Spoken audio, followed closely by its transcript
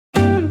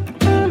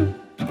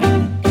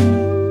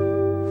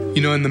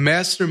You know, in the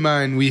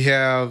mastermind, we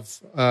have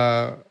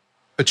a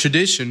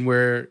tradition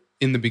where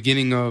in the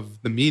beginning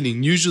of the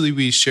meeting, usually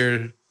we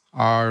share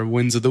our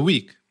wins of the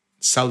week,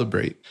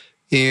 celebrate.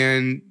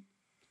 And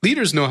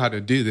leaders know how to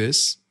do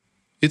this.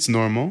 It's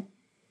normal.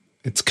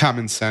 It's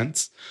common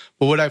sense.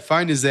 But what I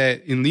find is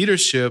that in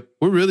leadership,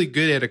 we're really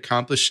good at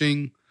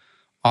accomplishing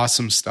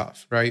awesome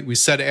stuff, right? We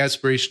set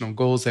aspirational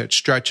goals that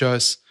stretch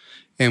us,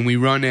 and we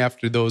run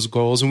after those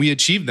goals, and we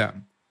achieve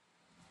them.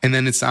 And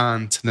then it's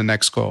on to the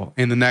next goal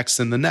and the next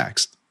and the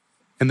next.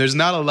 And there's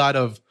not a lot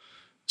of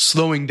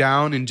slowing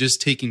down and just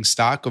taking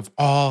stock of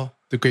all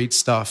the great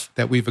stuff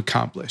that we've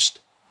accomplished.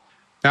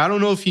 Now, I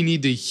don't know if you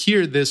need to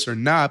hear this or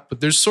not,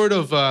 but there's sort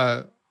of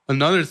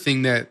another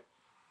thing that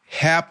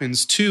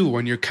happens too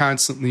when you're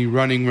constantly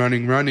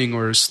running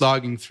or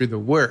slogging through the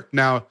work.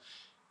 Now,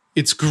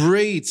 it's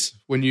great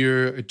when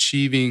you're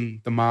achieving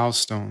the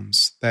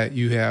milestones that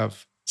you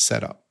have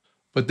set up.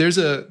 But there's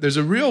a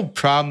real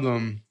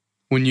problem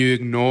when you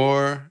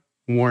ignore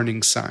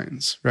warning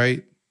signs,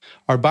 right?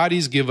 Our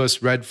bodies give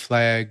us red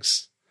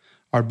flags.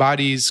 Our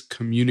bodies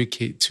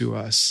communicate to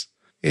us.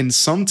 And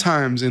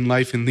sometimes in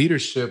life and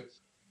leadership,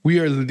 we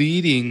are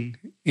leading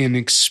and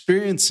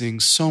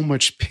experiencing so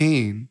much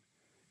pain,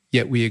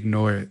 yet we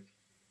ignore it.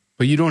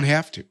 But you don't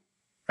have to,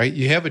 right?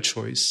 You have a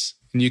choice,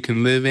 and you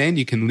can live and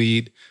you can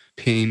lead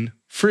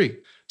pain-free.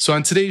 So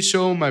on today's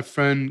show, my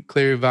friend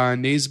Claire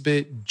Yvonne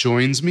Naisbitt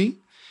joins me,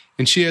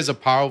 and she has a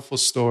powerful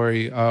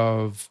story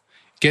of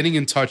getting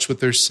in touch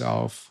with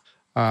herself,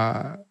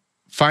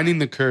 finding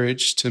the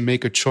courage to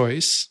make a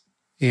choice,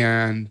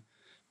 and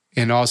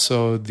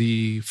also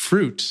the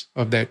fruit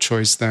of that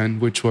choice then,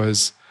 which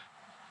was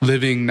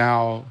living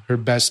now her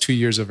best 2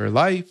 years of her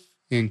life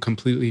and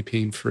completely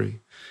pain-free.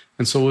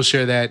 And so we'll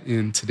share that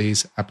in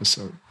today's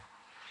episode.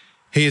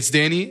 Hey, it's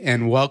Danny,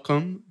 and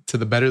welcome to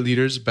the Better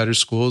Leaders, Better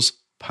Schools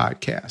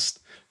podcast.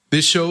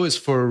 This show is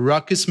for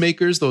ruckus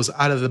makers, those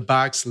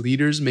out-of-the-box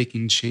leaders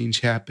making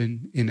change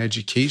happen in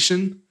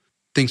education.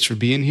 Thanks for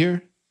being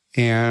here.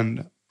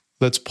 And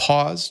let's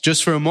pause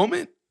just for a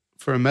moment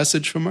for a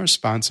message from our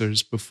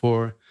sponsors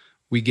before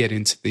we get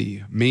into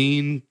the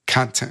main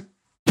content.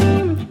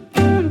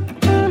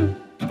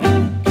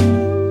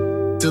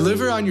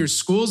 Deliver on your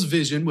school's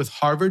vision with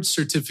Harvard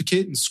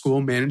Certificate in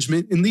School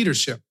Management and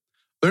Leadership.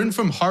 Learn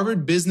from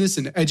Harvard Business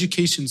and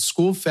Education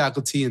School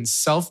faculty in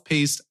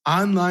self-paced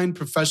online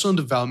professional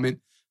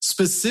development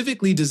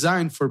specifically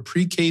designed for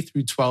pre-K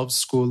through 12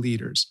 school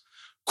leaders.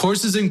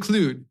 Courses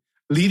include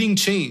Leading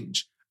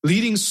Change,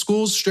 Leading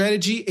School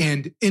Strategy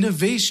and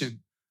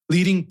Innovation,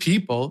 Leading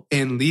People,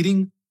 and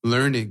Leading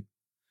Learning.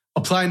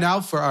 Apply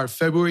now for our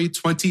February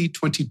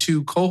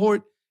 2022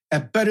 cohort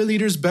at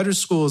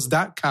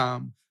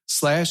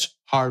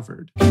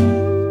betterleadersbetterschools.com/Harvard.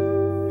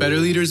 Better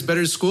Leaders,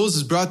 Better Schools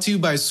is brought to you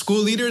by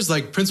school leaders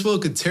like Principal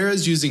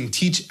Gutierrez using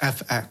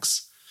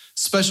TeachFX.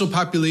 Special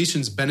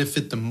populations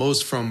benefit the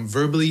most from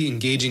verbally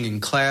engaging in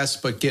class,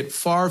 but get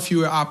far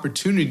fewer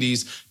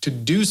opportunities to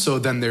do so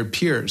than their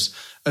peers,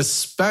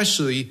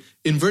 especially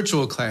in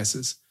virtual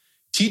classes.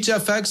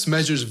 TeachFX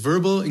measures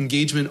verbal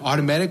engagement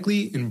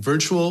automatically in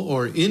virtual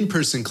or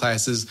in-person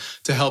classes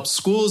to help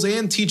schools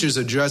and teachers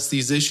address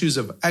these issues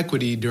of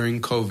equity during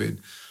COVID.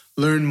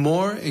 Learn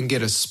more and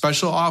get a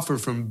special offer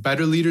from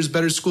Better Leaders,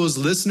 Better Schools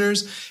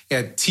listeners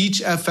at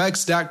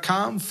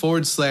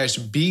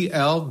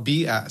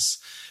teachfx.com/BLBS.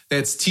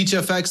 That's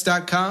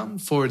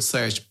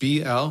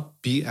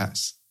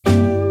teachfx.com/BLBS.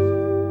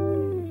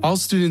 All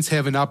students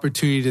have an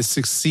opportunity to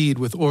succeed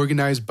with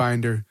Organized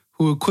Binder,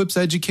 who equips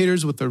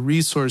educators with a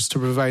resource to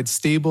provide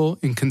stable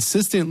and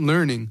consistent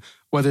learning,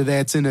 whether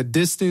that's in a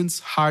distance,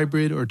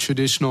 hybrid, or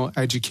traditional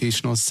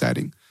educational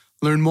setting.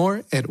 Learn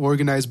more at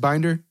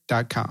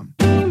organizedbinder.com.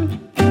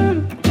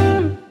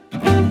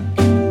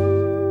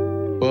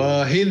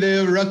 Well, hey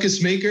there,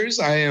 ruckus makers.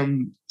 I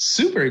am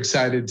super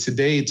excited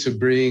today to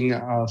bring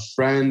a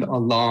friend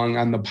along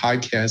on the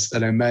podcast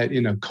that I met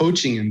in a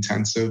coaching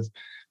intensive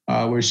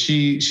where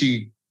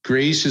she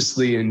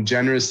graciously and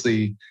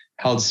generously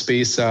held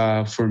space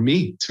for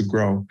me to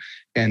grow.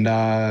 And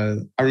I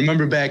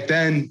remember back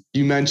then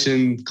you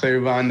mentioned, Claire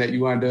Yvonne, that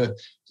you wanted to,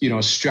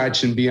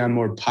 stretch and be on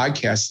more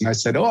podcasts. And I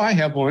said, I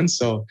have one.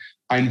 So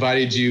I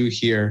invited you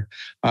here.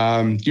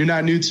 You're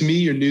not new to me.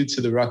 You're new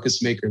to the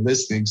Ruckus Maker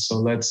listening. So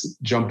let's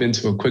jump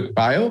into a quick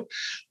bio.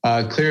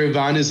 Claire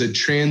Yvonne is a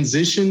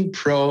transition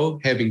pro,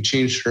 having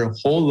changed her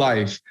whole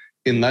life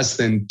in less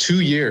than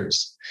 2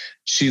 years.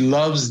 She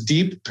loves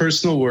deep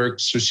personal work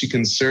so she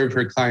can serve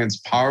her clients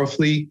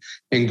powerfully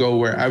and go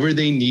wherever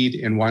they need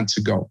and want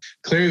to go.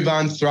 Claire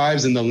Yvonne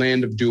thrives in the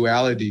land of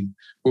duality,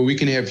 where we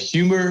can have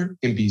humor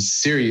and be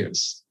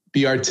serious,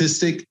 be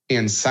artistic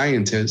and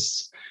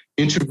scientists,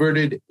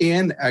 introverted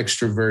and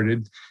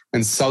extroverted,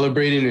 and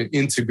celebrating and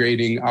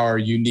integrating our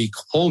unique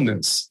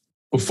wholeness.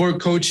 Before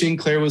coaching,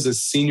 Claire was a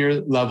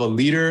senior level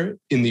leader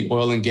in the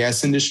oil and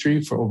gas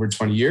industry for over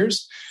 20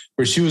 years,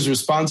 where she was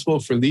responsible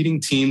for leading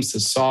teams to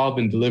solve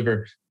and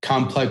deliver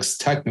complex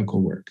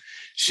technical work.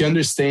 She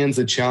understands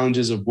the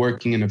challenges of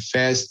working in a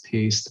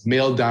fast-paced,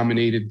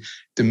 male-dominated,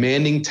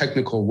 demanding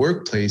technical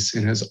workplace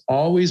and has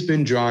always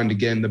been drawn to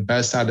getting the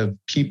best out of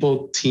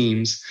people,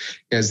 teams,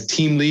 as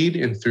team lead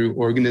and through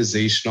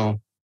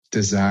organizational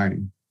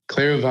design.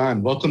 Claire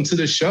Yvonne, welcome to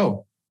the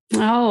show.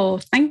 Oh,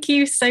 thank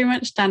you so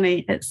much,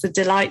 Danny. It's a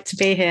delight to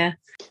be here.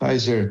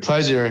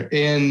 Pleasure.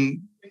 And,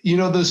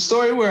 the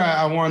story where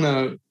I want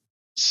to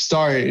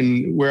start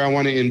and where I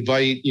want to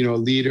invite,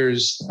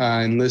 leaders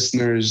and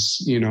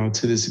listeners,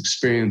 to this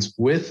experience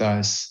with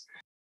us.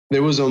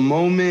 There was a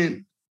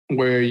moment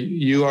where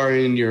you are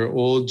in your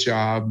old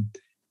job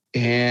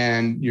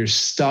and you're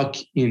stuck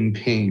in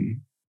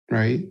pain,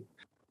 right?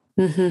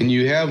 Mm-hmm. And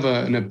you have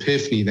an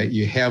epiphany that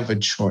you have a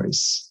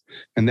choice.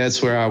 And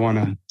that's where I want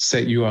to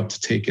set you up to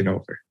take it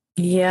over.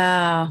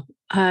 Yeah.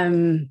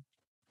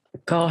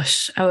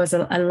 Gosh, I was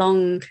a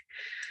long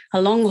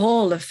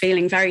haul of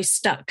feeling very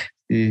stuck.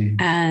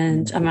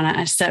 And I mean, I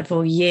had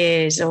several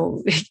years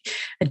or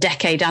a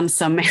decade and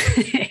some,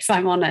 if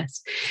I'm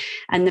honest.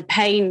 And the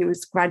pain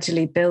was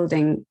gradually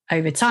building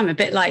over time, a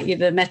bit like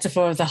the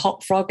metaphor of the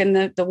hot frog in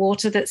the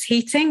water that's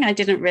heating. I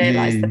didn't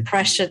realize the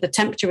pressure, the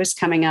temperature was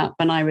coming up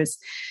and I was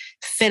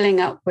filling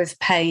up with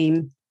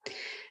pain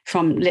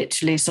from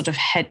literally sort of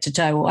head to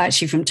toe, or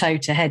actually from toe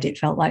to head. It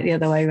felt like the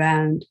other way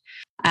around.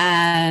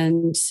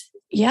 And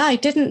yeah, I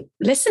didn't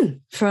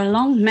listen for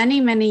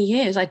many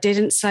years. I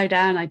didn't slow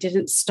down. I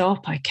didn't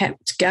stop. I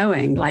kept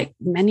going like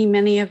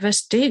many of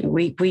us do.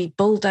 We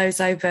bulldoze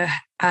over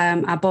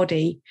our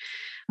body.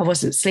 I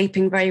wasn't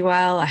sleeping very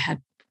well. I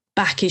had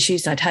back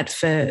issues I'd had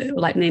for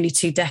like nearly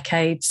 2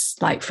 decades,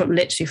 like from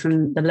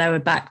the lower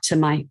back to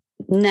my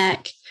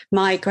neck,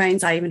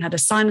 migraines. I even had a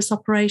sinus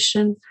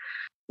operation.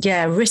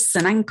 Yeah, wrists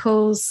and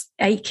ankles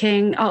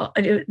aching,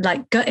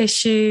 like gut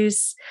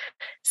issues,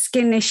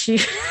 skin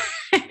issues.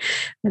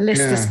 The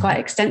list is quite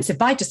extensive,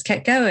 but I just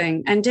kept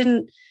going and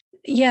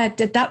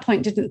at that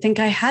point, didn't think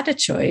I had a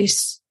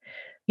choice.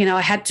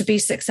 I had to be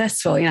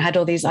successful. I had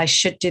all these, I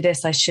should do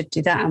this, I should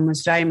do that, and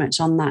was very much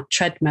on that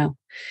treadmill.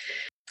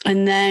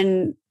 And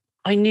then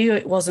I knew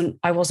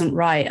I wasn't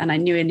right, and I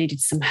knew I needed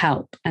some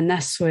help. And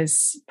this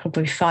was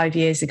probably 5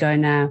 years ago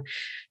now.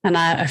 And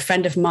a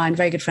friend of mine,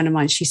 very good friend of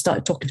mine, she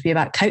started talking to me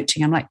about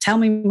coaching. I'm like, tell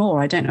me more.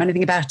 I don't know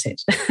anything about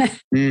it.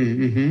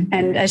 Mm-hmm.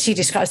 And as she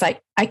describes, like,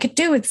 I could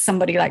do with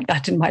somebody like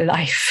that in my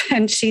life.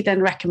 And she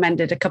then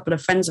recommended a couple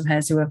of friends of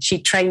hers who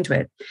she trained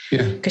with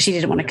because she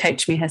didn't want to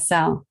coach me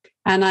herself.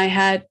 And I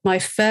had my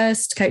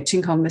first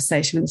coaching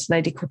conversation with this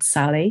lady called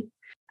Sally.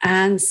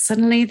 And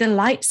suddenly the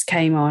lights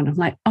came on. I'm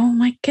like, oh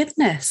my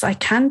goodness, I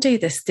can do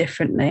this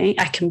differently.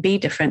 I can be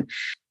different.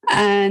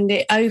 And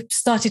it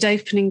started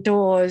opening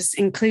doors,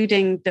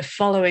 including the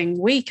following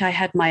week, I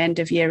had my end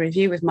of year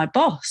review with my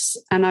boss.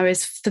 And I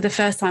was, for the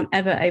first time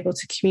ever, able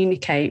to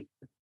communicate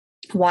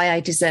why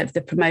I deserved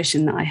the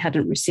promotion that I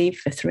hadn't received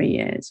for 3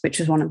 years, which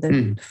was one of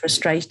the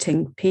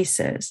frustrating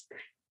pieces.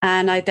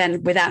 And I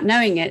then, without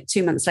knowing it,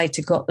 2 months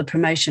later, got the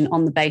promotion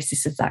on the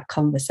basis of that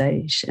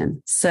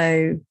conversation.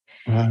 So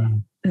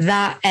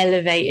that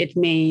elevated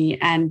me.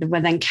 And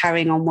we're then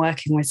carrying on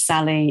working with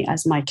Sally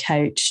as my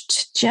coach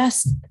to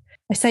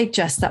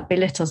that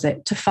belittles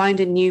it, to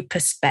find a new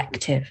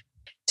perspective,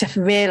 to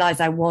realize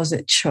I was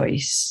at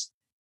choice,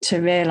 to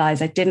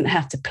realize I didn't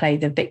have to play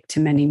the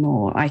victim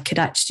anymore. I could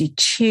actually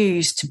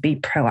choose to be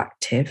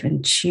proactive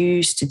and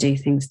choose to do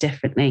things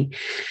differently.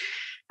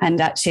 And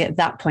actually at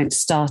that point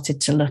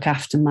started to look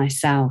after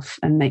myself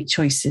and make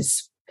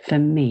choices for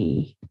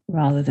me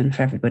rather than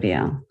for everybody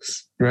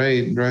else.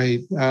 Right.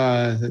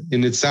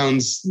 And it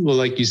sounds, well,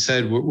 like you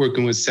said,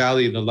 working with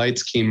Sally, the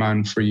lights came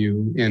on for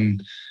you.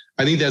 And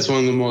I think that's one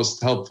of the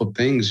most helpful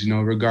things,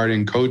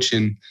 regarding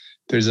coaching.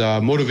 There's a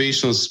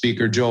motivational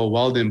speaker, Joel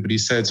Weldon, but he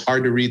said it's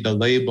hard to read the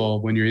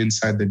label when you're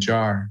inside the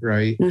jar,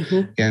 right?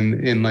 Mm-hmm.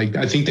 And like,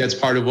 I think that's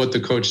part of what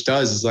the coach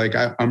does is like,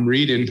 I'm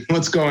reading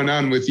what's going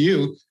on with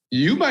you.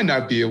 You might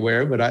not be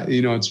aware, but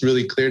it's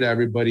really clear to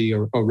everybody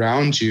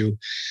around you.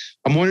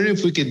 I'm wondering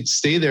if we could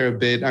stay there a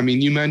bit. I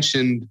mean, you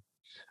mentioned,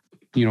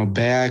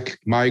 back,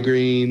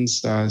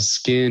 migraines,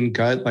 skin,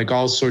 gut, like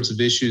all sorts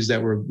of issues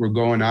that were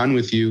going on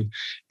with you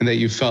and that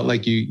you felt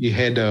like you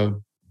had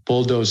to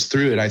bulldoze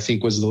through it, I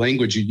think was the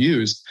language you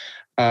used.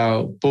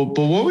 But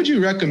what would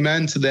you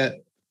recommend to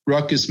that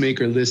ruckus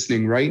maker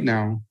listening right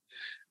now?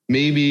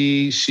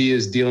 Maybe she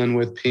is dealing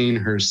with pain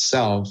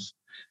herself.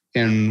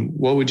 And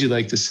what would you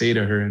like to say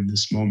to her in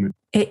this moment?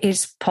 It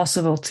is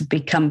possible to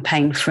become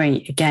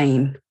pain-free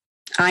again.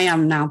 I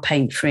am now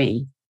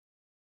pain-free,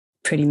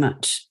 pretty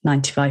much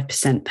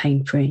 95%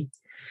 pain-free.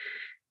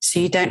 So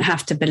you don't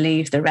have to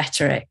believe the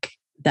rhetoric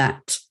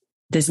that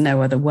there's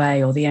no other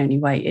way or the only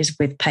way is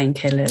with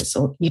painkillers,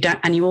 or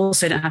you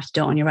also don't have to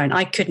do it on your own.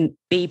 I couldn't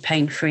be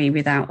pain-free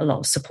without a lot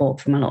of support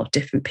from a lot of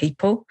different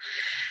people.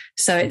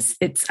 So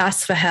it's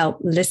ask for help,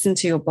 listen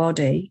to your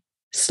body,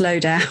 slow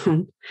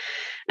down.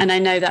 And I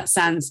know that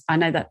sounds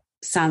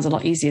a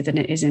lot easier than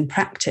it is in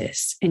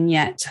practice. And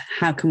yet,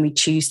 how can we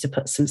choose to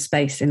put some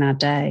space in our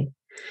day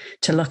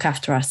to look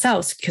after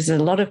ourselves? Because a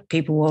lot of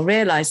people will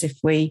realize if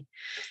we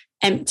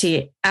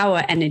empty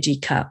our energy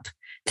cup,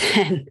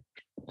 then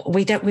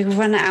we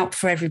run it out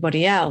for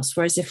everybody else.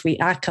 Whereas if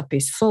our cup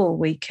is full,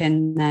 we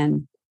can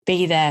then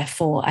be there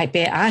for, be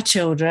it our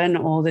children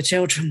or the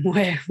children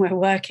we're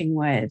working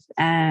with,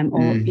 or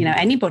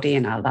anybody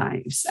in our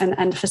lives.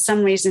 And for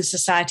some reason,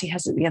 society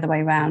has it the other way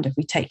around. If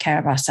we take care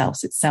of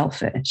ourselves, it's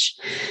selfish.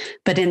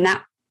 But in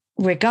that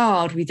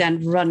regard, we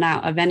then run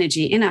out of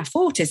energy in our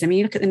 40s. I mean,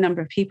 you look at the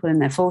number of people in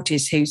their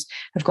 40s who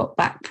have got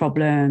back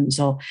problems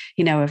or,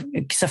 are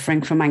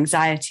suffering from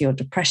anxiety or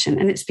depression.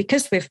 And it's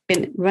because we've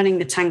been running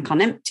the tank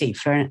on empty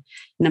for a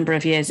number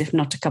of years, if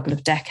not a couple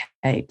of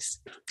decades.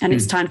 And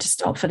it's time to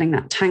start filling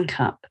that tank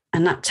up.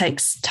 And that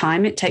takes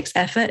time, it takes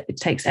effort, it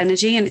takes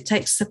energy, and it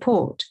takes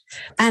support.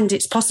 And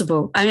it's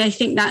possible. I mean, I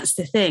think that's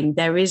the thing.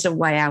 There is a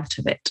way out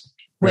of it,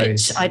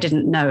 which I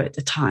didn't know at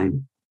the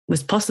time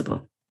was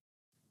possible.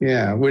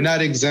 Yeah, we're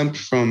not exempt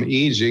from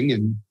aging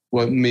and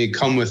what may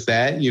come with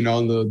that.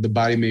 The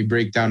body may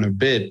break down a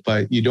bit,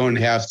 but you don't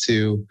have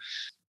to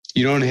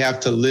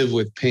live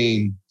with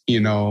pain,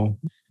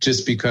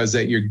 just because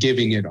that you're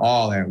giving it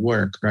all at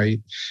work, right?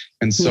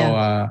 And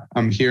so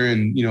I'm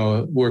hearing,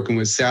 working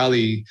with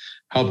Sally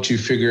helped you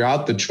figure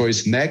out the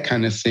choice and that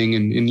kind of thing.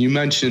 And you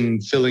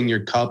mentioned filling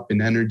your cup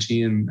and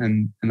energy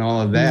and all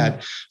of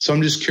that. So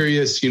I'm just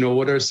curious,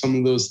 what are some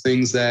of those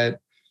things that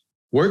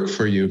work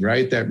for you,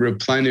 right? That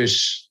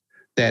replenish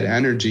that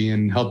energy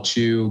and helped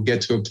you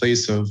get to a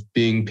place of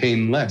being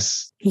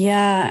painless?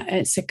 Yeah,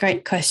 it's a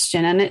great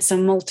question. And it's a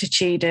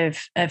multitude of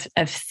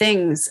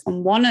things.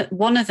 And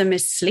one of them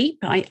is sleep.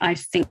 I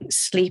think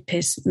sleep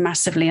is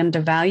massively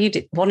undervalued.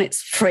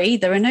 It's free.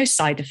 There are no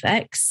side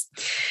effects.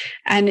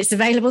 And it's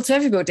available to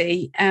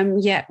everybody.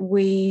 Yet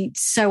we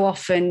so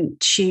often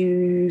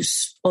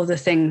choose other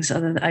things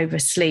over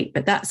sleep.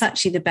 But that's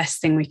actually the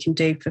best thing we can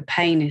do for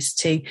pain, is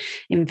to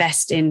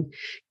invest in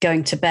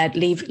going to bed,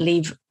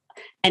 leave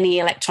any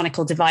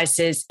electronical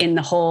devices in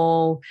the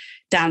hall,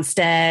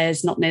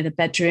 downstairs, not near the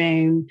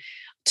bedroom,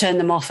 turn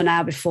them off an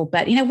hour before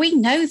bed. We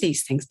know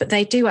these things, but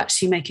they do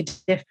actually make a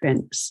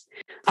difference.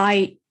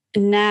 I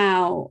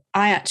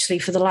actually,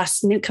 for the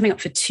last, coming up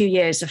for 2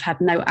 years, have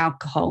had no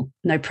alcohol,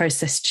 no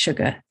processed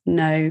sugar,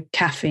 no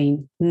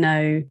caffeine,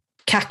 no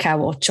cacao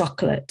or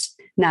chocolate.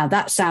 Now,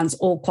 that sounds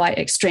all quite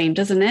extreme,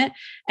 doesn't it?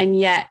 And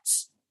yet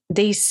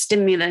these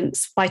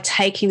stimulants, by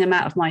taking them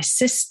out of my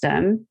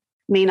system,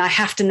 mean I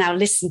have to now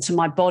listen to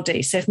my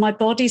body. So if my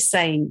body's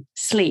saying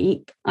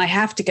sleep, I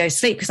have to go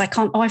sleep because I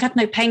can't. I've had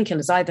no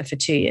painkillers either for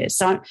 2 years.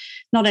 So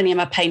not only am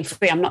I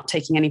pain-free, I'm not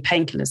taking any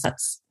painkillers.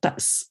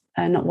 That's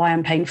not why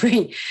I'm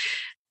pain-free.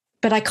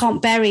 But I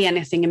can't bury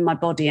anything in my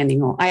body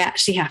anymore. I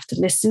actually have to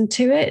listen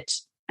to it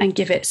and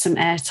give it some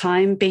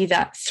airtime, be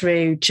that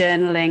through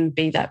journaling,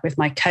 be that with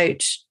my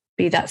coach,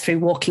 be that through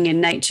walking in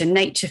nature.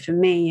 Nature for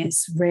me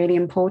is really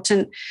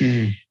important.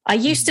 I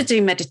used to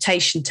do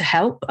meditation to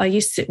help.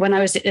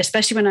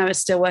 Especially when I was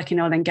still working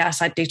oil and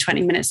gas, I'd do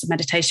 20 minutes of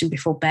meditation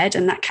before bed,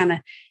 and that kind of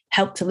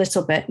helped a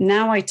little bit.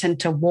 Now I tend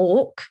to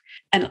walk,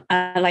 and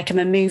like I'm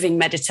a moving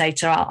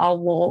meditator. I'll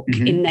walk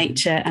in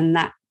nature, and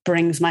that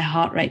brings my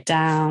heart rate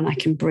down. I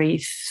can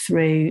breathe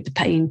through the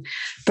pain.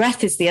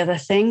 Breath is the other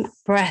thing.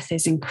 Breath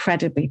is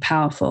incredibly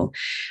powerful.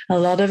 A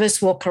lot of us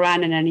walk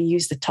around and only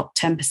use the top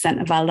 10%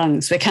 of our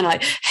lungs. We're kind of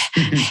like,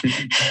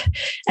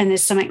 and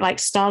there's something like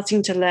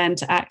starting to learn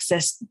to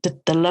access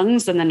the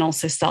lungs, and then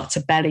also start to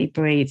belly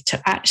breathe, to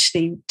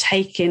actually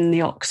take in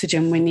the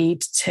oxygen we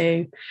need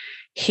to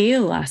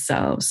heal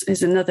ourselves,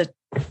 is another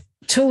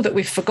tool that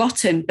we've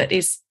forgotten, but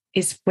is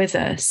with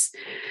us.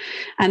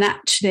 And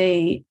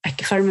actually,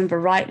 if I remember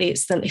rightly,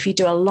 it's that if you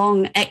do a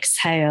long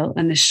exhale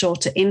and a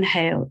shorter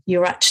inhale,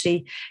 you're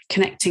actually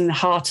connecting the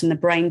heart and the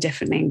brain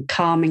differently and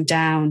calming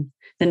down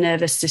the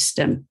nervous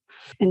system.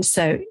 And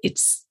so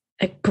it's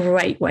a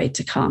great way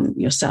to calm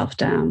yourself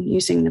down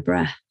using the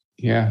breath.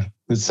 Yeah,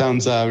 it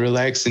sounds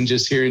relaxing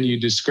just hearing you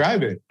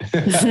describe it.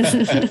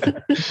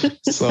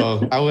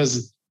 So I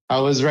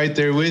was right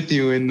there with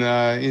you in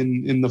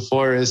the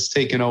forest,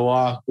 taking a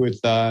walk with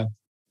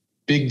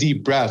big,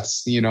 deep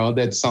breaths.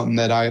 That's something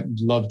that I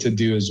love to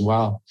do as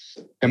well.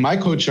 And my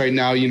coach right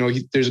now,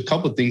 there's a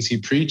couple of things he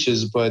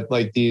preaches, but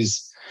like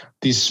these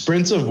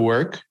sprints of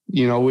work,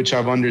 which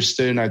I've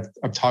understood and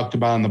I've talked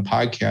about on the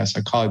podcast,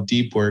 I call it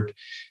deep work.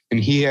 And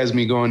he has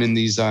me going in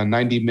these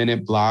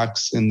 90-minute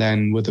blocks and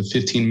then with a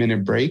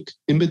 15-minute break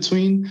in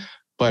between.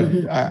 But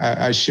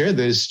I share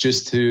this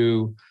just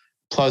to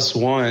plus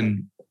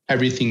one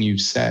everything you've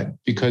said,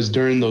 because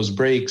during those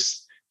breaks,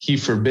 he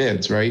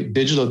forbids, right?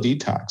 Digital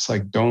detox,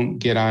 like don't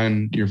get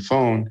on your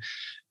phone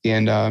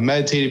and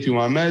meditate if you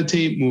want to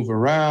meditate, move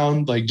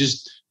around, like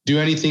just do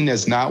anything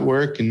that's not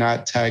work and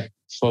not tech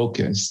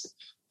focused.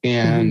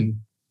 And,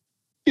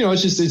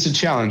 it's a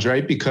challenge,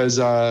 right? Because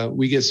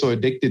we get so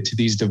addicted to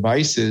these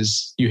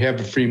devices, you have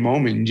a free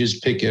moment and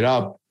just pick it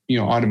up,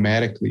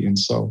 automatically. And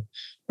so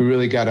we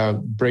really got to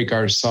break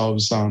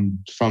ourselves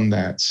from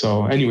that.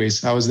 So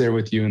anyways, I was there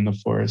with you in the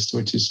forest,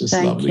 which is just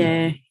lovely.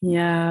 Thank you.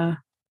 Yeah.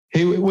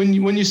 Hey, when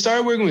you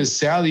started working with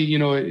Sally,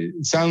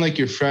 it sounded like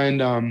your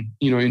friend,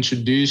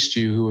 introduced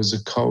you, who was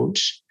a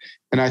coach.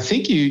 And I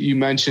think you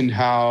mentioned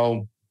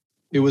how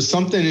it was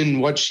something in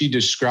what she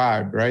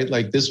described, right?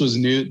 Like this was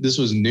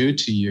new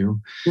to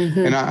you.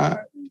 Mm-hmm. And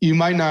you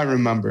might not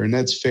remember, and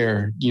that's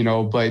fair,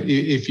 but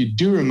if you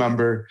do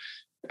remember,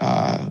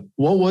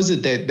 what was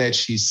it that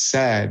she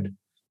said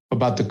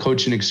about the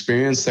coaching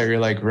experience that you're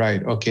like,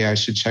 right, okay, I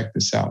should check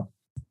this out?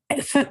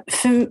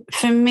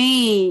 For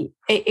me,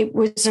 it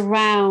was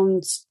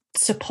around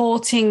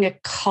supporting a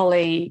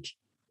colleague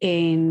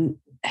who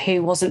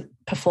wasn't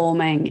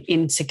performing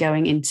into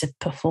going into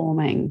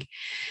performing.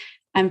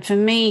 And for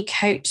me,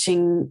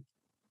 coaching,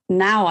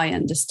 now I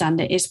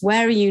understand it, is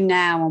where are you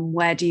now and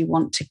where do you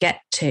want to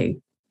get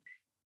to?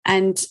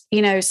 And,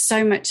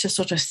 so much of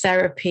sort of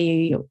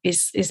therapy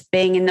is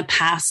being in the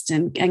past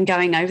and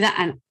going over that,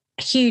 and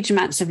huge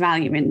amounts of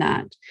value in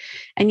that.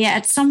 And yet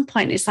at some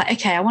point it's like,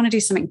 okay, I want to do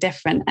something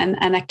different.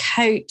 And a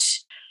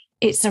coach,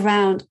 it's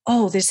around,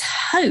 there's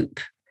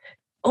hope.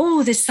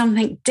 There's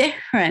something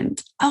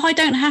different. I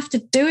don't have to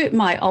do it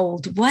my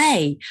old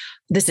way.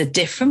 There's a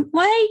different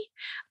way.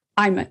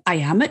 I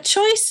am a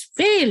choice,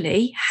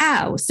 really?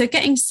 How? So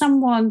getting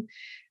someone,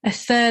 a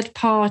third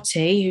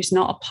party who's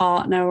not a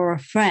partner or a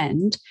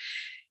friend,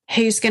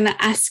 who's going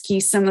to ask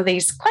you some of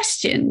these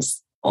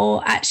questions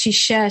or actually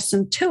share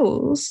some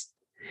tools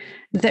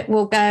that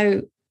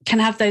can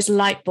have those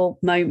light bulb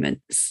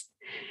moments.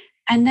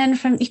 And then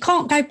you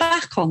can't go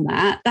back on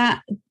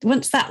that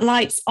once that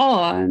light's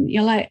on,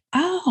 you're like,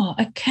 oh,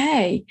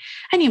 okay.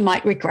 And you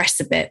might regress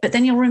a bit, but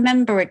then you'll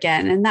remember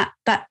again. And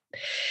that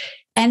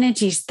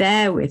energy's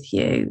there with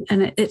you.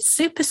 And it's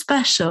super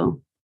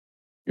special.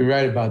 You're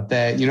right about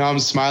that. I'm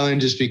smiling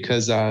just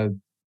because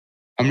I'm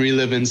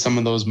reliving some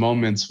of those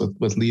moments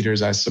with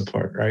leaders I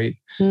support, right?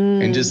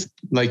 And just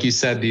like you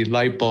said, the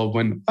light bulb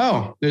when,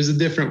 there's a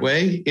different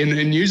way.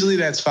 And usually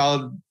that's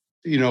followed,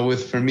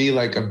 with, for me,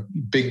 like a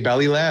big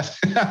belly laugh.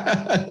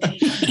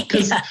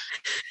 Because,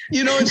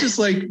 it's just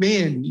like,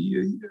 man,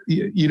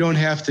 you don't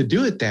have to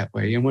do it that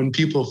way. And when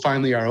people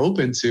finally are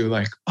open to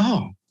like,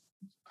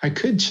 I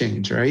could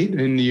change, right?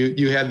 And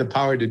you had the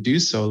power to do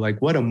so.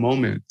 Like, what a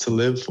moment to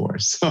live for.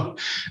 So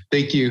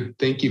thank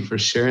you for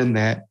sharing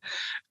that.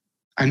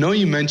 I know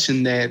you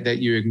mentioned that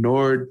you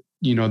ignored,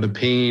 the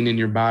pain in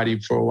your body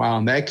for a while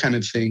and that kind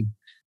of thing.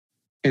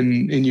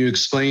 And you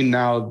explain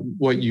now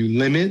what you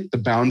limit, the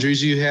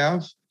boundaries you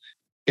have.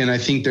 And I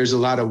think there's a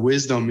lot of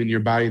wisdom in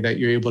your body that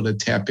you're able to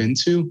tap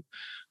into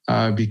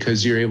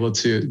because you're able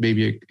to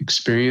maybe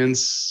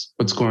experience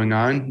what's going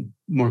on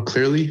more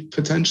clearly,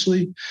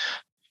 potentially.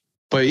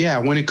 But yeah,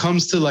 when it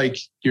comes to like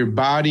your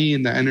body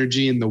and the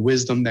energy and the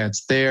wisdom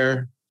that's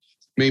there,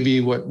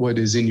 maybe what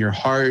is in your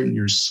heart and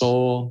your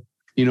soul,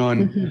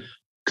 and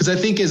because I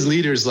think as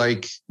leaders,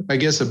 like, I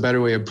guess a better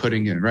way of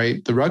putting it,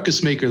 right? The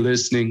ruckus maker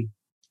listening,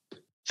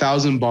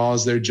 1,000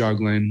 balls they're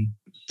juggling.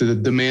 The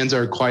demands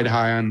are quite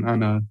high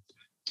on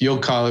you'll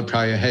call it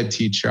probably a head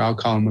teacher. I'll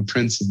call him a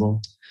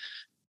principal.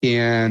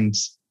 And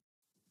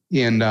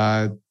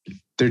they're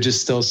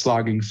just still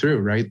slogging through,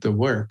 right? The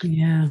work.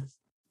 Yeah.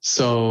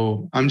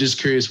 So I'm just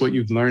curious what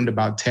you've learned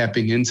about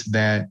tapping into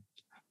that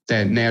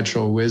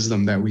natural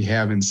wisdom that we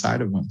have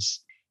inside of us.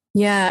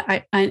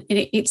 Yeah,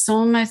 it's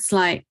almost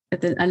like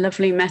a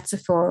lovely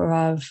metaphor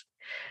of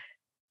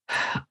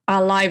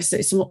our lives.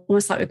 It's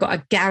almost like we've got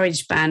a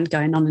garage band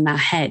going on in our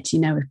head.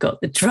 We've got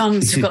the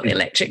drums, we've got the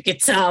electric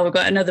guitar, we've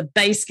got another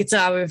bass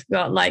guitar, we've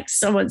got like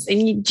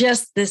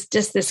there's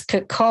just this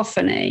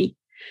cacophony.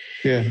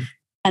 Yeah.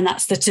 And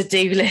that's the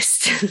to-do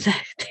list.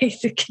 They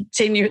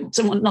continue,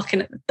 someone knocking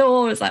at the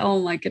door. It's like,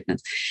 oh my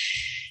goodness.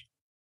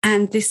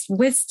 And this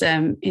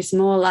wisdom is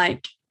more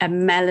like a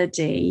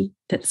melody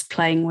that's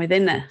playing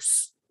within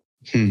us,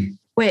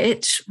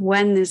 which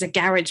when there's a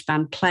garage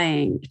band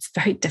playing, it's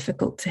very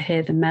difficult to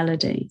hear the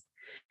melody.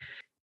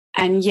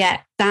 And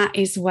yet that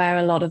is where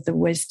a lot of the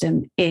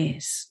wisdom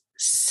is.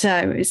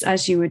 So it's,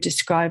 as you were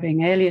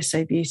describing earlier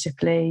so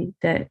beautifully,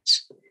 that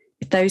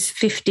those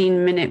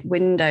 15-minute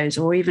windows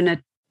or even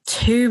a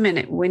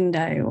 2-minute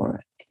window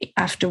or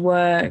after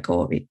work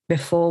or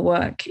before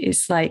work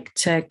is like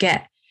to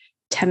get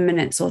 10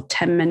 minutes or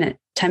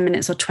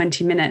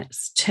 20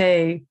 minutes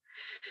to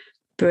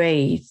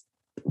breathe,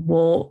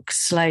 walk,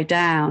 slow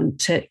down,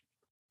 to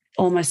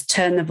almost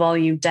turn the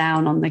volume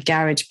down on the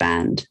garage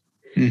band.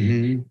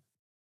 Mm-hmm.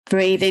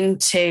 Breathe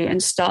into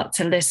and start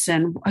to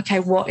listen. Okay,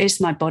 what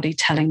is my body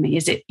telling me?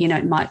 Is it,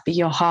 it might be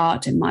your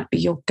heart, it might be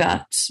your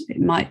gut, it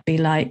might be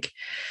like,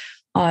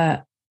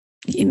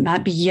 it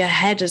might be your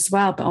head as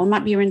well, but it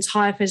might be your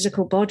entire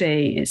physical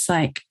body. It's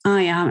like,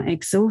 I am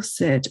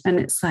exhausted. And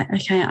it's like,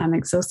 okay, I'm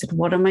exhausted.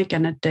 What am I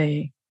going to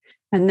do?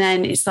 And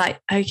then it's like,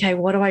 okay,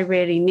 what do I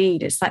really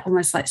need? It's like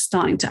almost like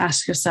starting to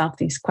ask yourself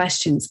these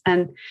questions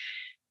and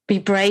be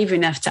brave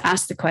enough to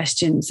ask the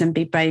questions and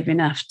be brave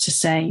enough to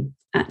say,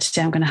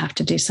 actually, I'm going to have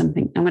to do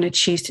something. I'm going to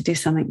choose to do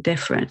something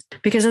different,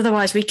 because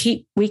otherwise we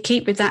keep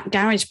with that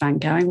garage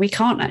band going. We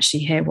can't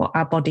actually hear what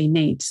our body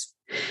needs.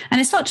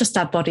 And it's not just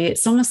our body,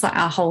 it's almost like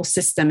our whole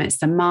system. It's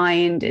the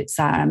mind, it's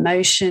our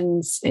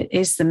emotions, it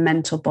is the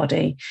mental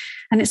body.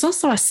 And it's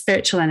also our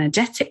spiritual,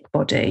 energetic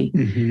body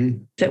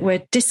that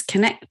we're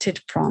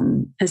disconnected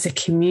from as a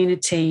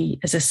community,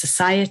 as a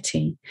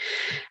society.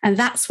 And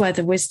that's where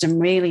the wisdom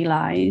really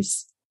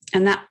lies.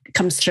 And that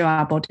comes through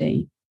our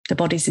body, the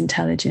body's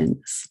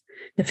intelligence,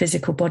 the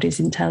physical body's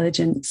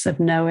intelligence of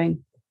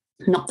knowing.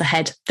 Not the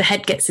head. The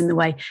head gets in the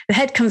way. The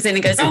head comes in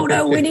and goes, oh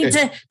no, we need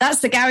to, that's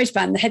the garage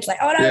band. The head's like,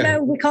 oh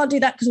no, we can't do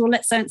that because we'll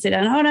let so-and-so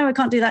down. Oh no, we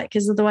can't do that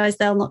because otherwise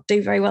they'll not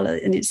do very well.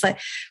 And it's like,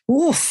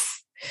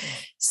 woof.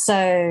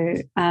 So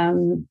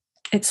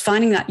it's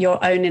finding that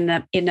your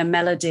own inner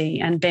melody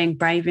and being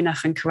brave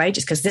enough and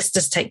courageous, because this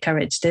does take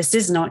courage. This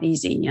is not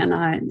easy.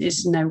 And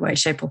there's no way,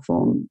 shape or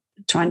form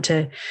trying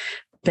to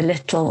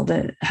belittle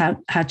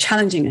how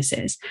challenging this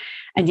is.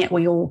 And yet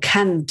we all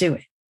can do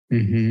it.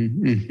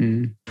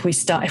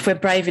 If we're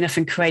brave enough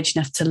and courageous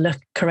enough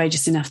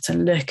to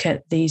look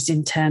at these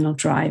internal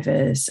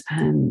drivers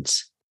and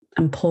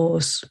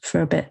pause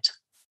for a bit.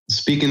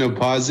 Speaking of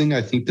pausing,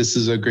 I think this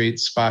is a great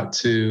spot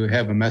to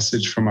have a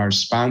message from our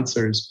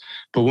sponsors.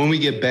 But when we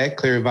get back,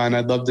 Claire Yvonne,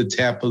 I'd love to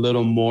tap a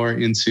little more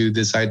into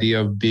this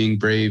idea of being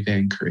brave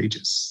and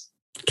courageous.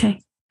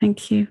 Okay,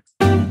 thank you.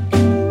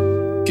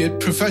 Get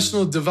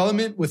professional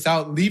development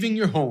without leaving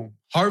your home.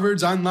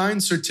 Harvard's online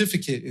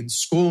certificate in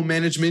school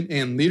management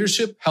and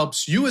leadership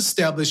helps you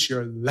establish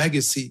your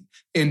legacy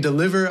and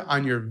deliver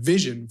on your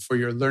vision for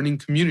your learning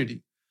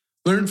community.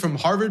 Learn from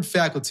Harvard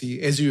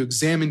faculty as you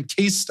examine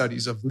case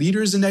studies of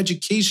leaders in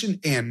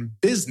education and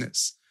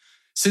business.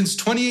 Since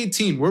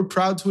 2018, we're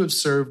proud to have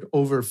served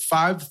over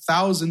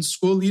 5,000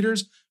 school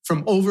leaders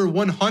from over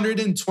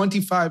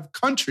 125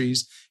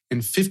 countries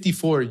and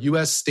 54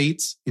 U.S.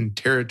 states and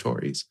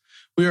territories.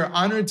 We are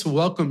honored to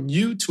welcome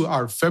you to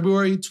our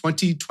February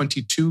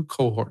 2022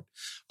 cohort.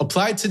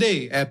 Apply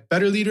today at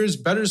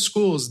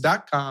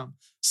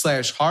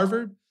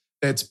betterleadersbetterschools.com/Harvard.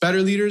 That's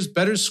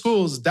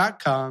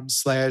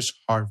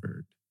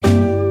betterleadersbetterschools.com/Harvard.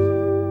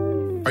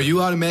 Are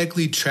you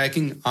automatically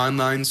tracking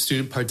online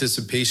student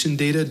participation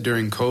data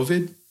during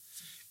COVID?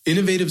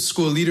 Innovative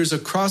school leaders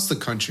across the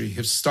country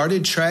have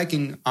started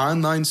tracking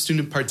online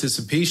student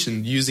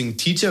participation using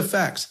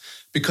TeachFX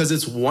because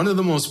it's one of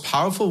the most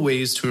powerful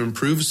ways to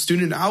improve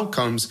student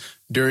outcomes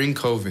during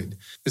COVID,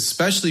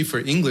 especially for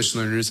English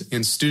learners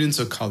and students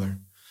of color.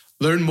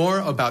 Learn more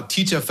about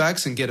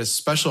TeachFX and get a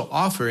special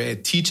offer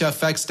at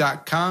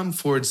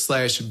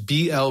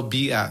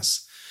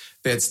teachfx.com/BLBS.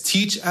 That's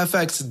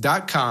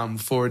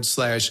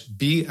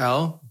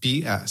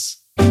teachfx.com/BLBS.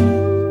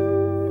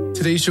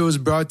 Today's show is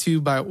brought to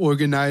you by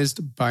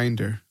Organized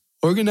Binder.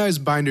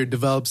 Organized Binder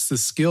develops the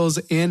skills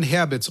and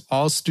habits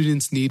all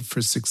students need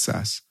for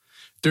success.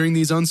 During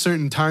these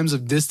uncertain times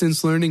of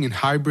distance learning and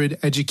hybrid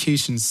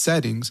education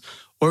settings,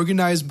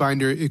 Organized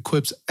Binder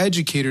equips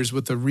educators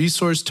with a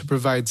resource to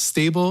provide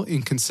stable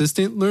and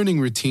consistent learning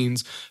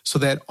routines so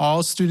that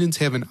all students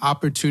have an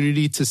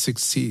opportunity to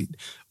succeed,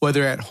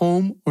 whether at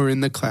home or in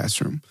the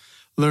classroom.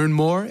 Learn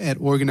more at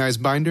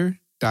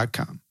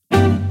organizedbinder.com.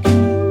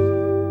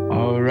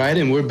 All right,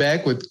 and we're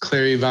back with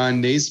Claire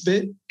Yvonne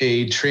Naisbitt,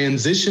 a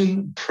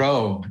transition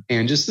pro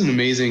and just an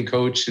amazing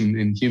coach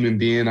and human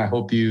being. I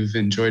hope you've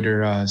enjoyed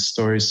her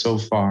story so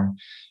far.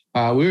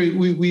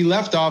 We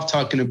left off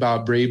talking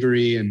about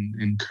bravery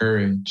and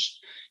courage.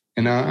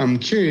 And I'm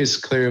curious,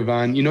 Claire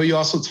Yvonne, you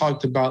also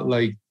talked about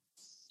like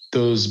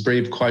those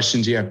brave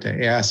questions you have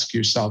to ask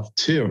yourself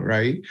too,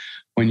 right?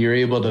 When you're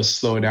able to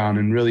slow down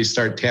and really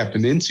start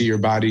tapping into your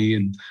body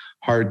and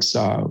heart's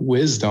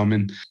wisdom.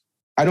 And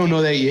I don't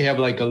know that you have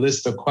like a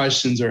list of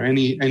questions or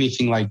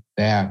anything like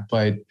that,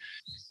 but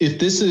if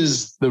this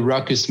is the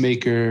ruckus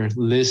maker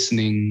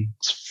listening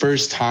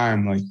first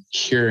time, like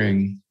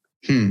hearing,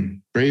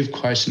 brave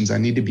questions I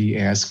need to be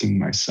asking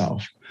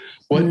myself,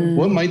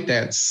 what might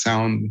that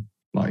sound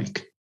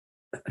like?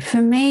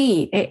 For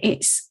me,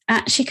 it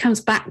actually comes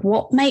back.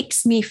 What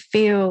makes me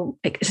feel,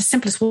 it's as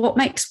simple as what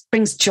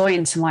brings joy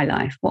into my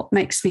life? What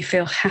makes me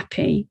feel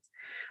happy?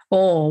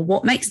 Or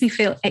what makes me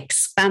feel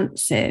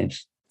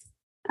expansive?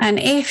 And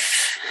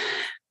if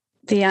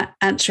the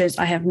answer is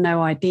I have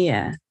no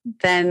idea,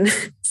 then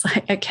it's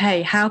like,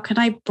 okay, how can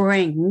I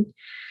bring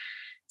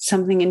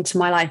something into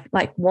my life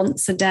like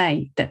once a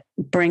day that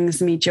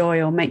brings me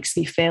joy or makes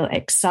me feel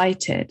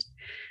excited?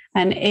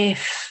 And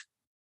if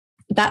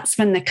that's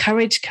when the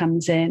courage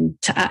comes in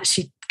to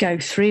actually go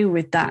through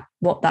with that,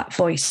 what that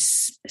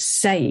voice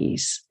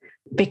says.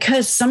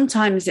 Because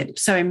sometimes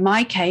so in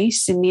my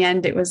case, in the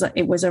end, it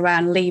was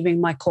around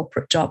leaving my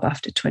corporate job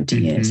after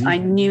 20 years. I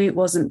knew it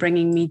wasn't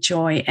bringing me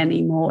joy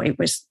anymore. It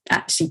was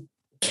actually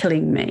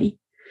killing me.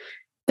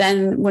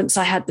 Then once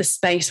I had the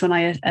space when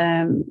I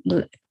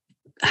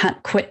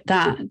had quit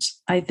that,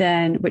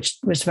 which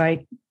was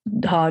very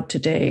hard to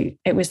do,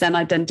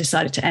 I then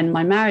decided to end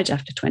my marriage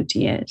after 20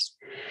 years.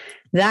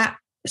 That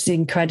was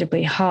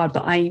incredibly hard,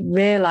 but I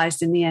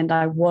realized in the end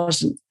I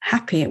wasn't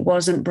happy. It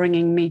wasn't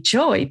bringing me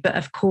joy. But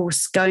of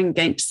course, going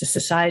against the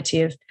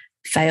society of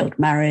failed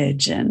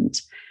marriage and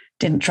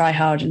didn't try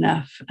hard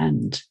enough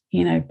and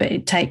but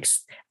it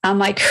takes,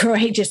 am I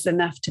courageous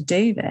enough to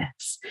do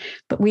this?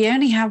 But we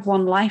only have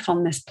one life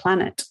on this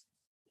planet.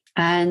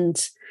 And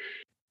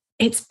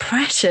it's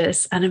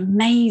precious and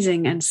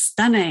amazing and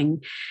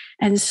stunning.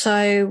 And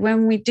so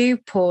when we do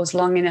pause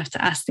long enough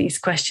to ask these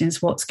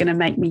questions, what's going to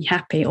make me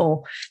happy?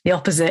 Or the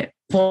opposite,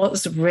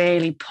 what's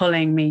really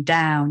pulling me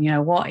down?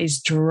 What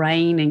is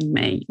draining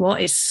me?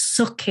 What is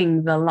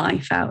sucking the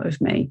life out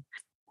of me?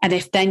 And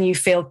if then you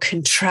feel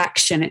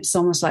contraction, it's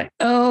almost like,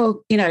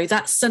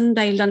 that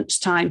Sunday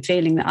lunchtime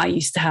feeling that I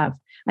used to have.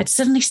 I'd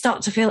suddenly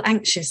start to feel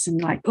anxious and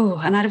like,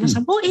 and I was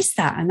like, what is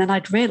that? And then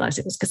I'd realize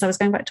it was because I was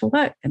going back to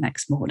work the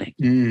next morning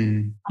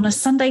on a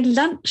Sunday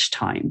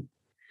lunchtime.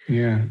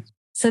 Yeah.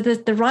 So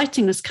the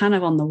writing was kind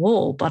of on the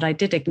wall, but I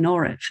did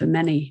ignore it for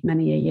many,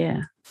 many a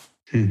year.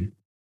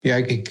 Yeah,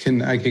 I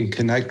can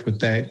connect with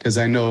that because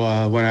I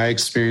know when I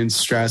experience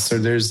stress or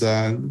there's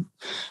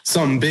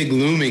some big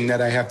looming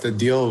that I have to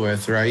deal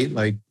with, right?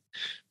 Like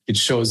it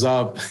shows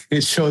up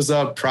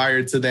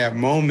prior to that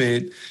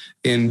moment.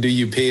 And do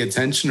you pay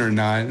attention or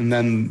not? And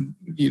then,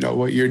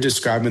 what you're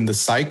describing, the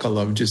cycle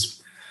of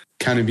just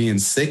kind of being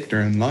sick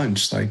during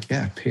lunch, like,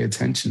 yeah, pay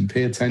attention.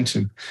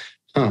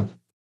 Huh.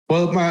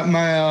 Well,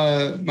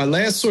 my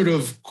last sort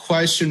of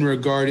question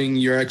regarding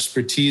your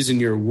expertise in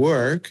your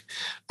work,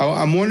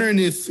 I'm wondering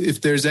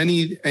if there's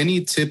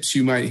any tips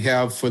you might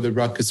have for the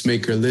ruckus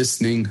maker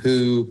listening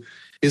who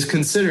is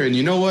considering,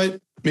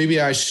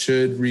 maybe I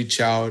should reach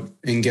out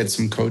and get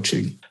some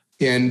coaching.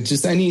 And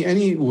just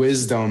any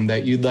wisdom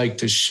that you'd like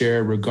to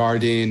share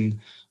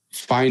regarding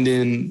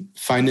finding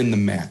the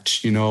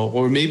match,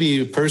 or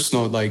maybe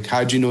personal, like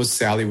how'd you know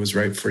Sally was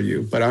right for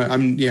you? But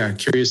I'm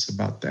curious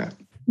about that.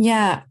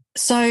 Yeah.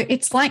 So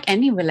it's like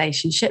any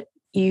relationship.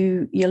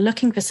 You're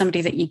looking for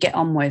somebody that you get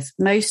on with.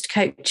 Most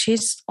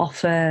coaches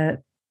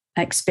offer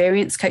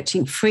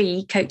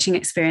free coaching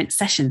experience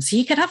sessions. So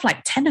you could have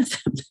like 10 of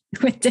them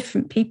with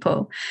different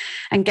people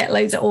and get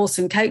loads of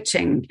awesome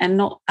coaching and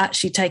not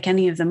actually take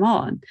any of them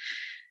on.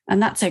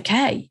 And that's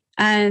okay.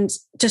 And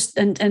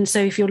so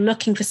if you're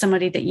looking for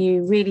somebody that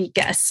you really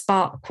get a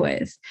spark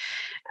with,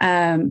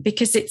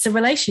 because it's a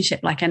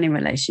relationship like any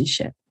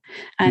relationship.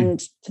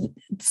 And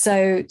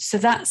so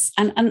that's,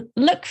 and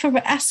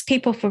ask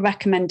people for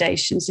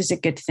recommendations is a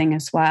good thing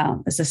as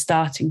well as a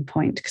starting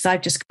point. Because I've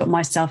just got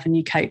myself a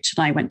new coach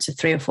and I went to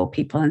 3 or 4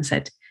 people and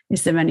said,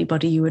 is there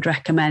anybody you would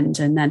recommend?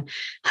 And then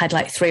had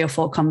like 3 or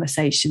 4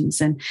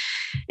 conversations.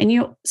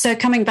 So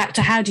coming back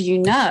to how do you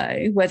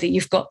know whether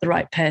you've got the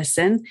right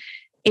person?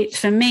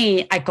 For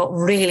me, I got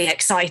really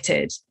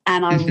excited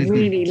and I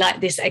really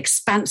like this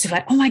expansive,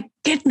 like, oh my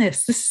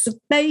goodness, this is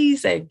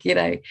amazing.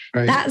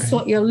 That's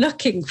what you're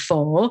looking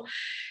for.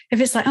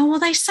 If it's like, oh, well,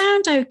 they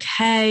sound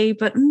okay,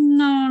 but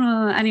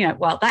no. And,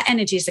 that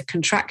energy is a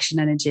contraction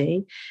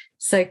energy.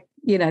 So,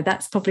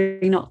 that's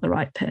probably not the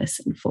right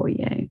person for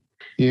you.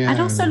 Yeah.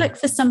 I'd also look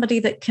for somebody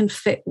that can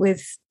fit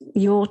with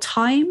your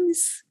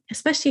times,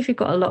 especially if you've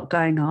got a lot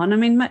going on. I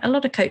mean, a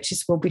lot of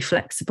coaches will be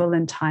flexible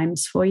in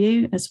times for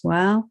you as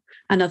well.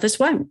 And others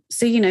won't.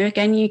 So,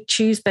 again, you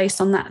choose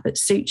based on that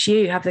suits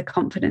you, have the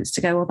confidence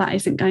to go, well, that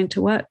isn't going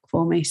to work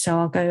for me, so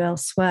I'll go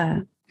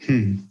elsewhere.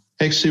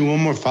 Actually, one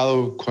more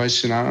follow-up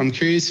question. I'm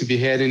curious if you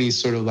had any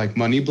sort of like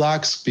money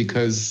blocks,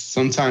 because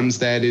sometimes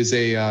that is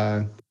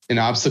an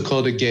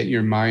obstacle to get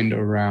your mind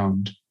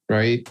around,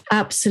 right?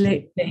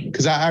 Absolutely.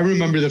 Because I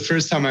remember the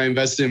first time I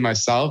invested in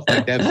myself,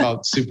 like that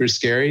felt super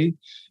scary.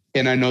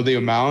 And I know the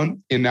amount.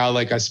 And now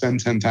like I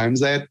spend 10 times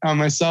that on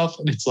myself.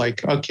 And it's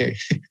like, okay.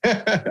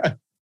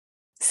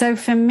 So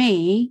for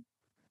me,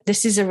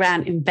 this is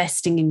around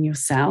investing in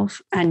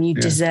yourself, and you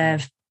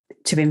deserve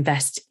to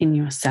invest in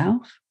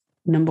yourself,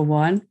 number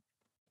one.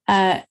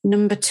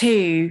 Number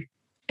two,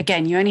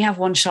 again, you only have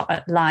one shot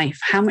at life.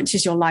 How much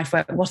is your life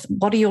worth?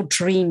 What are your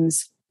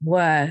dreams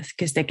worth?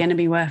 Because they're going to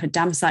be worth a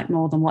damn sight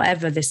more than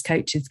whatever this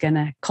coach is going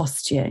to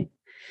cost you.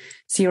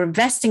 So you're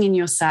investing in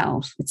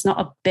yourself. It's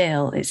not a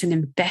bill, it's an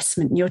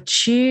investment. You're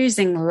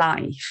choosing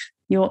life.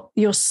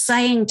 You're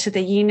saying to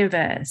the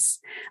universe,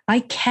 I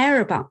care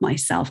about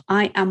myself.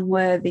 I am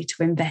worthy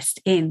to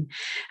invest in.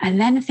 And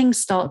then things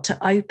start to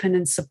open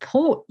and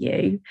support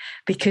you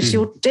because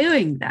you're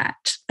doing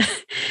that.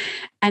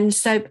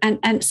 So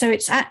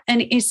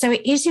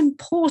it is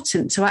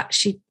important to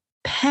actually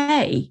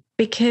pay,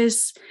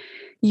 because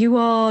you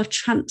are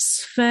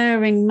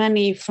transferring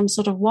money from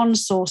sort of one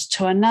source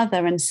to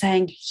another and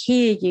saying,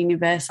 here,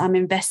 universe, I'm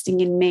investing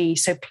in me.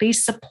 So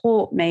please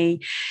support me.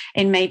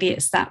 And maybe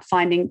it's that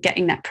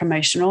getting that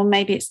promotion, or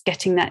maybe it's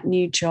getting that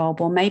new job,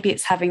 or maybe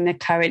it's having the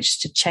courage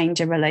to change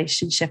a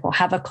relationship or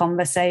have a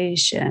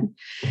conversation.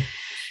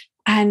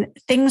 And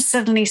things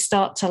suddenly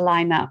start to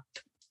line up.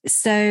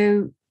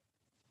 So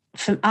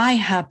I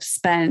have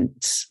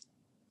spent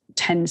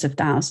tens of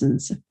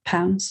thousands of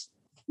pounds,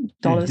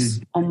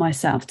 dollars on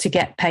myself to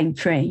get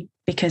pain-free,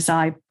 because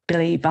I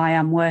believe I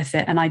am worth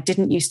it. And I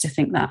didn't used to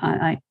think that.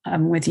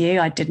 I'm with you.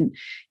 I didn't,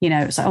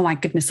 it's like, oh my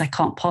goodness, I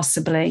can't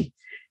possibly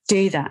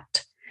do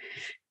that.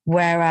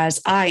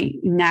 Whereas I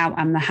now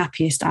am the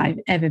happiest I've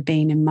ever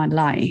been in my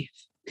life.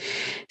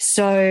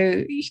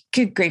 So,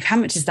 good grief, how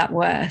much is that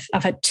worth?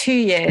 I've had 2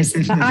 years.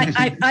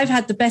 I've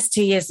had the best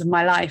 2 years of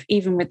my life,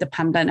 even with the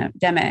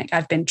pandemic.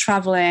 I've been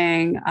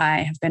traveling.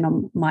 I have been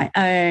on my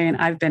own.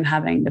 I've been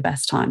having the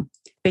best time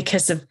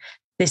because of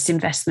this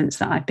investments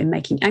that I've been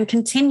making and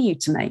continue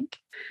to make.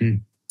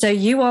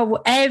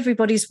 So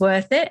everybody's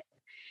worth it.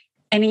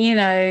 And,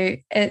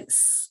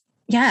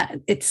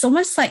 it's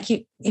almost like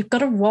you've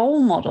got a role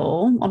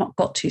model, or not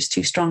got to is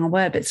too strong a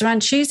word, but it's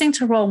around choosing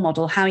to role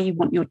model how you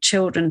want your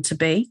children to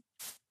be.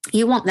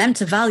 You want them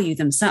to value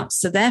themselves.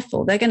 So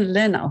therefore, they're going to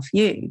learn that off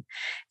you.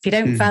 If you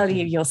don't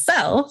value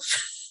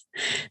yourself,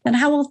 then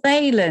how will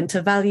they learn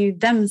to value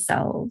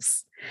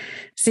themselves?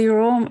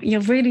 So you're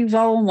really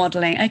role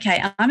modeling,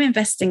 okay, I'm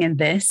investing in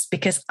this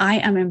because I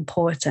am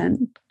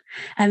important.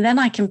 And then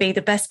I can be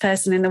the best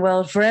person in the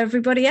world for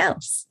everybody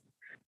else.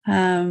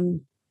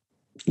 And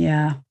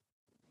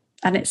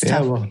it's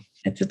tough. Well,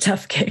 it's a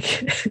tough gig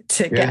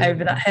to get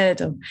over that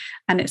hurdle,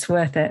 and it's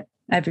worth it,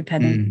 every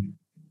penny.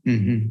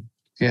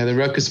 Yeah, the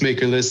Ruckus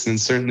Maker listening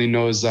certainly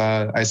knows.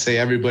 I say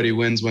everybody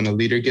wins when a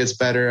leader gets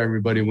better.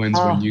 Everybody wins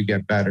when you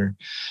get better.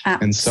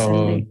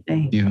 Absolutely.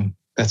 And so,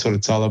 that's what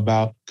it's all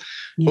about.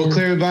 Yeah. Well,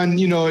 Claire Yvonne,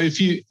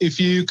 if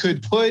you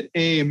could put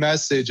a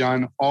message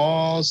on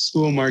all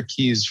school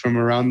marquees from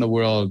around the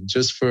world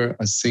just for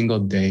a single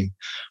day,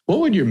 what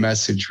would your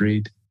message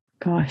read?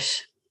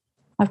 Gosh,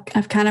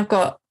 I've kind of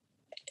got,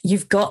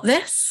 you've got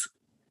this.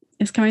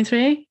 It's coming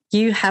through.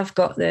 You have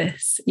got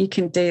this. You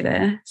can do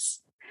this.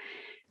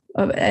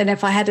 And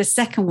if I had a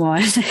second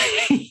one,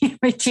 it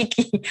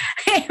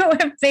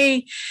would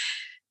be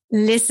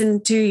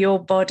listen to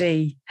your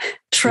body.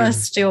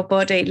 Trust your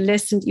body.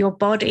 Listen, your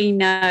body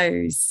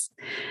knows.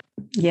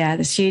 Yeah,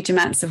 there's huge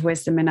amounts of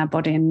wisdom in our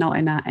body and not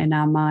in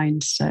our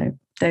mind. So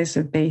those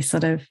would be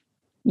sort of,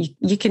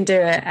 you can do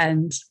it,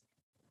 and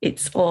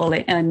it's all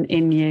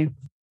in you.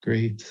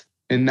 Great.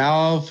 And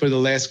now for the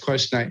last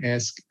question I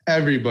ask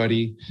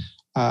everybody.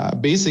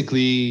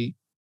 Basically,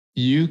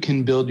 you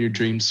can build your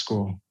dream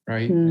school,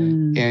 right?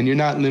 And you're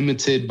not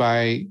limited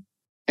by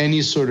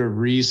any sort of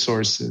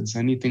resources,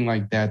 anything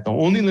like that. The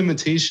only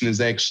limitation is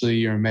actually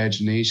your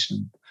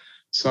imagination.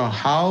 So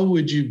how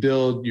would you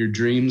build your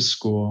dream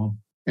school,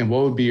 and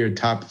what would be your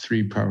top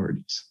 3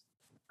 priorities?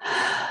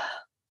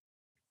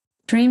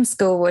 Dream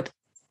school would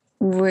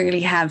really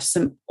have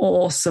some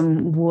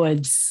awesome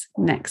woods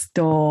next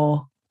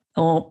door,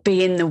 or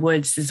be in the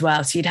woods as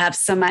well. So you'd have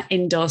some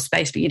indoor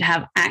space, but you'd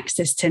have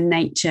access to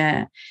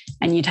nature,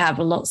 and you'd have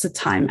lots of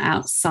time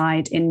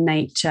outside in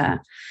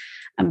nature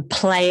and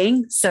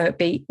playing. So it'd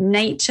be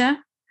nature,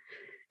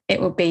 it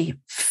would be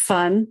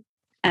fun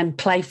and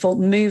playful,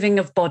 moving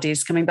of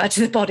bodies, coming back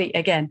to the body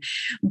again.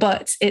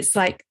 But it's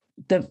like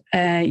the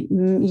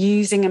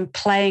using and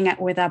playing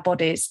it with our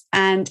bodies.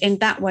 And in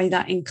that way,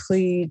 that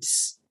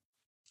includes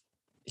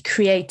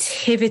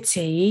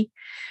creativity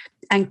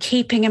and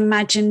keeping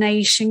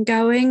imagination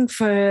going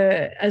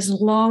for as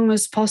long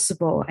as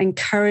possible,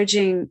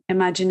 encouraging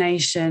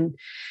imagination.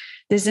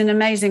 There's an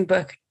amazing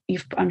book,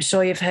 I'm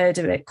sure you've heard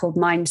of it, called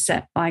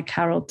Mindset by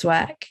Carol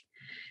Dweck,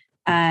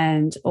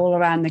 and all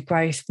around the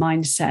growth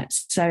mindset.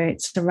 So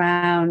it's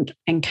around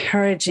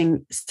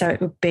encouraging. So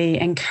it would be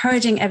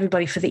encouraging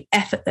everybody for the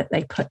effort that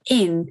they put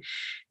in,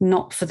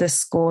 not for the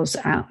scores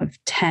out of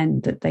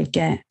 10 that they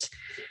get.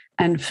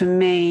 And for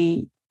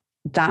me,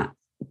 that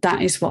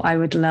is what I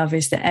would love,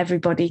 is that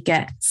everybody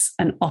gets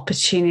an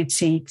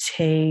opportunity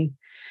to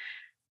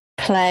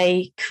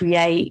play,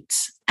 create,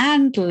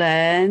 and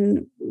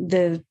learn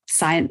the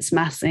science,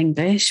 maths,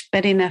 English,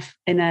 but in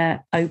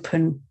a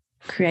open,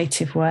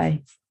 creative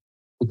way.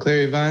 Well,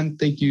 Claire Yvonne,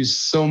 thank you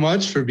so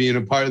much for being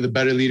a part of the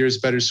Better Leaders,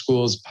 Better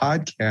Schools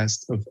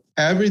podcast. Of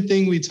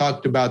everything we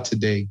talked about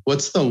today,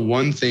 what's the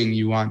one thing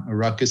you want a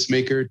ruckus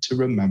maker to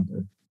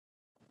remember?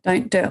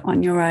 Don't do it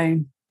on your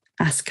own.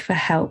 Ask for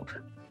help,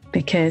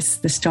 because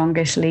the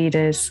strongest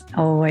leaders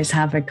always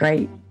have a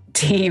great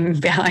team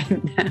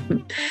behind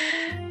them.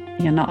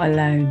 You're not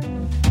alone.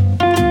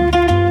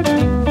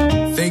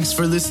 Thanks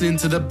for listening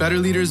to the Better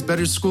Leaders,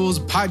 Better Schools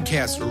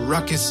podcast,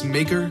 Ruckus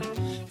Maker.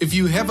 If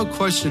you have a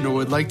question or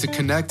would like to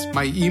connect,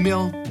 my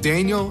email,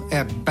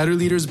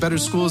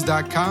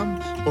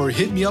 daniel@betterleadersbetterschools.com, or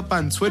hit me up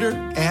on Twitter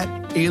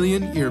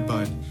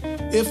 @AlienEarbud.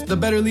 If the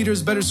Better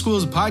Leaders, Better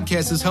Schools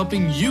podcast is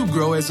helping you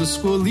grow as a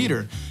school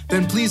leader,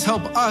 then please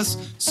help us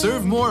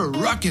serve more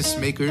ruckus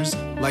makers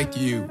like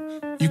you.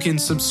 You can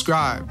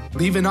subscribe,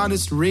 leave an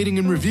honest rating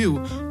and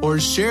review, or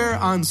share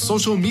on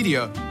social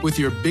media with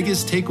your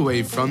biggest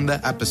takeaway from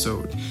the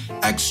episode.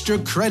 Extra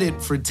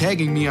credit for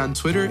tagging me on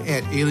Twitter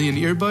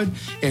 @AlienEarbud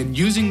and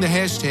using the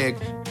hashtag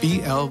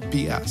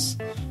BLBS.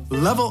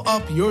 Level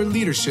up your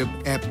leadership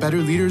at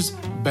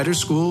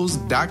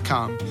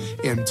betterleadersbetterschools.com,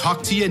 and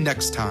talk to you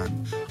next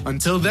time.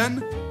 Until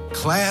then,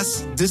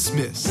 class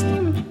dismissed.